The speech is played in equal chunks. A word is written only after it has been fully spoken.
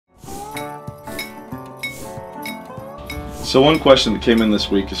So one question that came in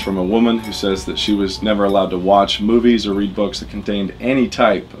this week is from a woman who says that she was never allowed to watch movies or read books that contained any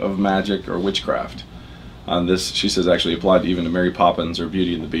type of magic or witchcraft. This, she says, actually applied even to Mary Poppins or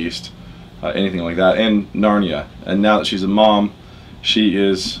Beauty and the Beast, anything like that, and Narnia. And now that she's a mom, she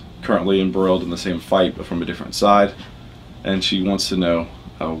is currently embroiled in the same fight but from a different side, and she wants to know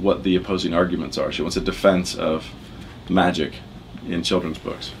what the opposing arguments are. She wants a defense of magic in children's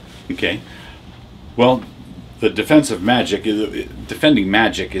books. Okay. Well, the defense of magic, defending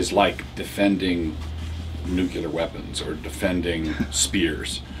magic is like defending nuclear weapons or defending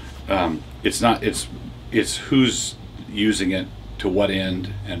spears. It's who's using it, to what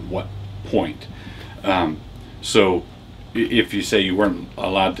end, and what point. So if you say you weren't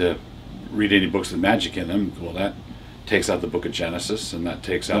allowed to read any books with magic in them, well, that takes out the book of Genesis, and that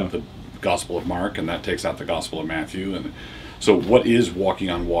takes out the Gospel of Mark, and that takes out the Gospel of Matthew. And so what is walking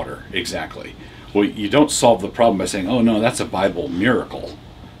on water exactly? Well, you don't solve the problem by saying, oh no, that's a Bible miracle.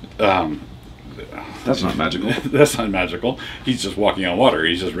 That's not magical. That's not magical. He's just walking on water.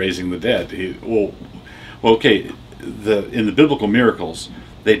 He's just raising the dead. Okay, in the biblical miracles,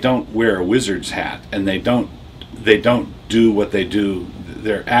 they don't wear a wizard's hat, and they don't do what they do.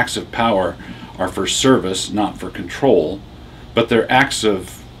 Their acts of power are for service, not for control, but they're acts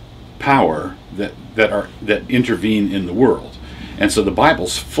of power that intervene in the world. And so the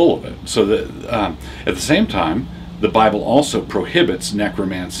Bible's full of it. So that at the same time, the Bible also prohibits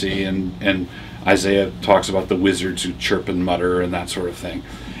necromancy, and Isaiah talks about the wizards who chirp and mutter and that sort of thing.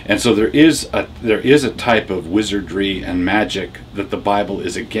 And so there is a type of wizardry and magic that the Bible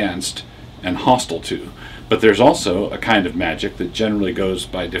is against and hostile to. But there's also a kind of magic that generally goes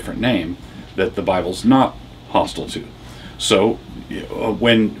by a different name that the Bible's not hostile to. So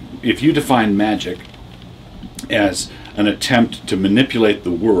if you define magic as an attempt to manipulate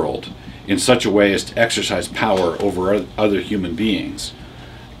the world in such a way as to exercise power over other human beings,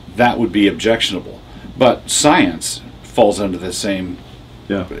 that would be objectionable. But science falls under the same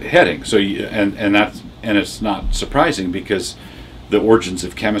heading. So and it's not surprising, because the origins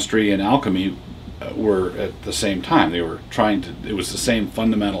of chemistry and alchemy were at the same time. They were it was the same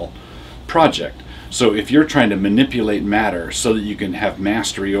fundamental project. So if you're trying to manipulate matter so that you can have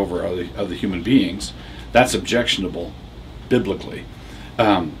mastery over other human beings, that's objectionable biblically.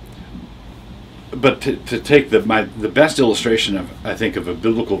 But to take the best illustration I think of a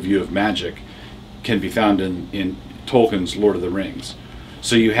biblical view of magic can be found in Tolkien's Lord of the Rings.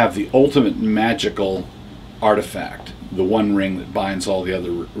 So you have the ultimate magical artifact, the one ring that binds all the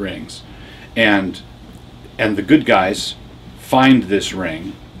other rings, and the good guys find this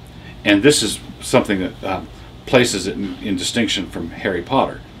ring, and this is something that places it in distinction from Harry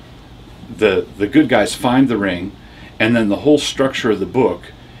Potter. The good guys find the ring, and then the whole structure of the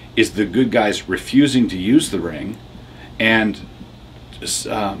book is the good guys refusing to use the ring, and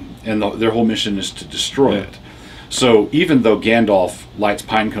their whole mission is to destroy it. So even though Gandalf lights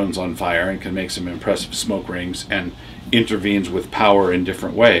pine cones on fire and can make some impressive smoke rings and intervenes with power in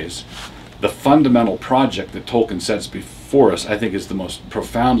different ways, the fundamental project that Tolkien sets before us, I think, is the most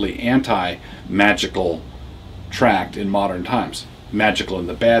profoundly anti-magical tract in modern times. Magical in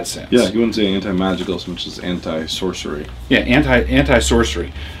the bad sense. Yeah, you wouldn't say anti-magical so much as anti-sorcery. Yeah,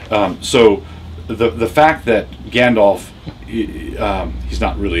 anti-sorcery. So the fact that Gandalf, he's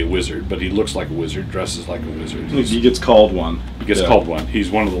not really a wizard, but he looks like a wizard, dresses like a wizard. He gets called one. He gets called one.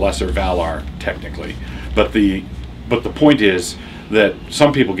 He's one of the lesser Valar, technically. But the point is that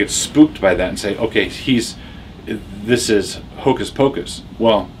some people get spooked by that and say, okay, this is hocus pocus.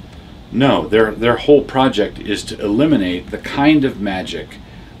 Well, no, their whole project is to eliminate the kind of magic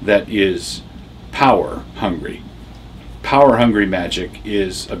that is power hungry. Power hungry magic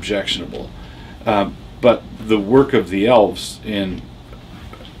is objectionable. But the work of the elves in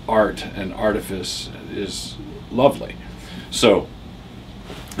art and artifice is lovely. So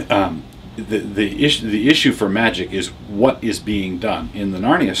the issue for magic is what is being done in the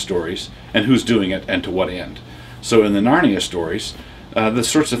Narnia stories and who's doing it and to what end. So in the Narnia stories, the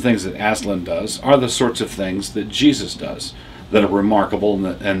sorts of things that Aslan does are the sorts of things that Jesus does that are remarkable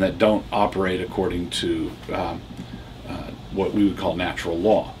and that don't operate according to what we would call natural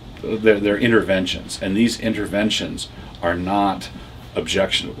law. They're interventions, and these interventions are not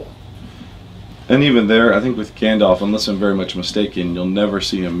objectionable. And even there, I think with Gandalf, unless I'm very much mistaken, you'll never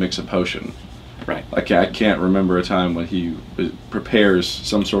see him mix a potion. Right. I can't remember a time when he prepares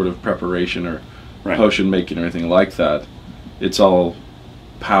some sort of preparation or potion making or anything like that. It's all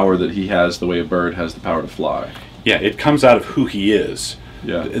power that he has, the way a bird has the power to fly. Yeah, it comes out of who he is.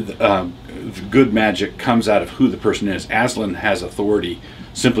 Yeah. Good magic comes out of who the person is. Aslan has authority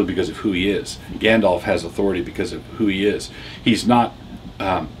simply because of who he is. Gandalf has authority because of who he is. He's not.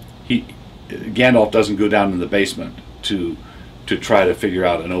 Gandalf doesn't go down in the basement to try to figure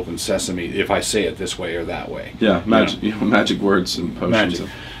out an open sesame if I say it this way or that way. Yeah, magic, magic words and potions. Magic.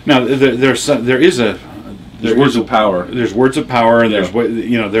 Now there's words of power. There's words of power, and Yeah.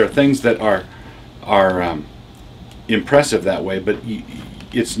 there's there are things that are impressive that way, but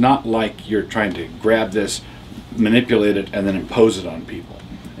it's not like you're trying to grab this, manipulate it, and then impose it on people.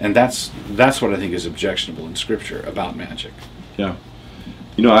 And that's what I think is objectionable in Scripture about magic. Yeah.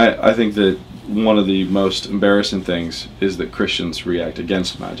 I think that one of the most embarrassing things is that Christians react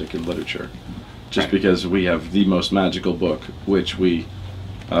against magic in literature. Just Right. because we have the most magical book, which we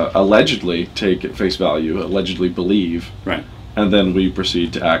allegedly take at face value, allegedly believe, Right. and then we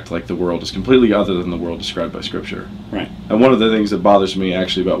proceed to act like the world is completely other than the world described by Scripture. Right. And one of the things that bothers me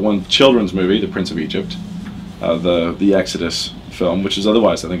actually about one children's movie, The Prince of Egypt, the Exodus film, which is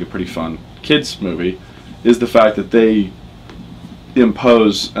otherwise I think a pretty fun kids movie, is the fact that they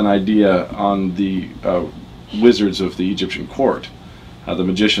impose an idea on the wizards of the Egyptian court, the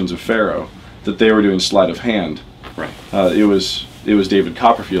magicians of Pharaoh, that they were doing sleight of hand. Right. It was David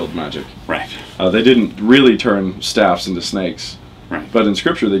Copperfield magic. Right. They didn't really turn staffs into snakes, Right. but in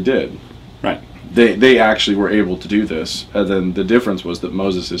Scripture they did. Right. They actually were able to do this, and then the difference was that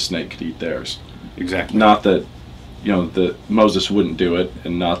Moses' snake could eat theirs. Exactly. Not that, that Moses wouldn't do it,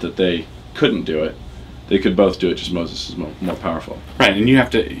 and not that they couldn't do it. They could both do it, just Moses is more powerful. Right, and you have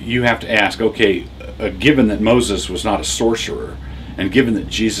to ask, okay, given that Moses was not a sorcerer, and given that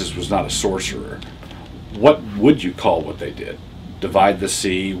Jesus was not a sorcerer, what would you call what they did? Divide the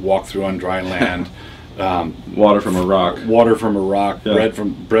sea, walk through on dry land, Water from a rock. Yeah.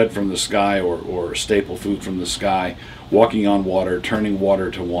 bread from the sky, or staple food from the sky, walking on water, turning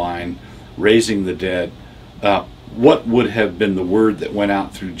water to wine, raising the dead. What would have been the word that went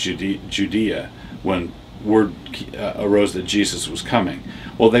out through Judea when word arose that Jesus was coming?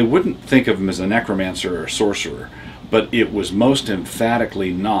 Well, they wouldn't think of him as a necromancer or a sorcerer, but it was most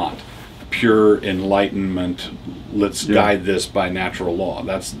emphatically not pure enlightenment. Let's guide this by natural law.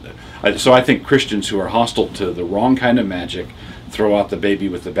 So I think Christians who are hostile to the wrong kind of magic throw out the baby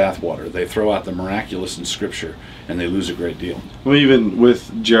with the bathwater. They throw out the miraculous in Scripture, and they lose a great deal. Well, even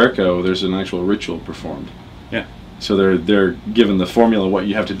with Jericho, there's an actual ritual performed. Yeah. So they're given the formula what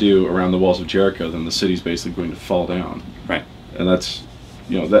you have to do around the walls of Jericho, then the city's basically going to fall down. Right. And that's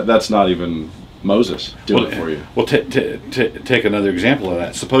that's not even Moses doing it for you. Well, take another example of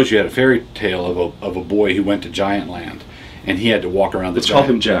that. Suppose you had a fairy tale of a boy who went to Giant Land, and he had to walk around the Let's call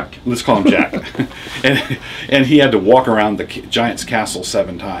him Jack. Let's call him Jack. and he had to walk around the giant's castle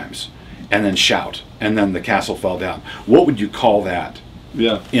 7 times, and then shout, and then the castle fell down. What would you call that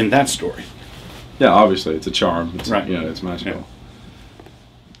Yeah. in that story? Yeah, obviously it's a charm. It's, Right. It's magical. Yeah.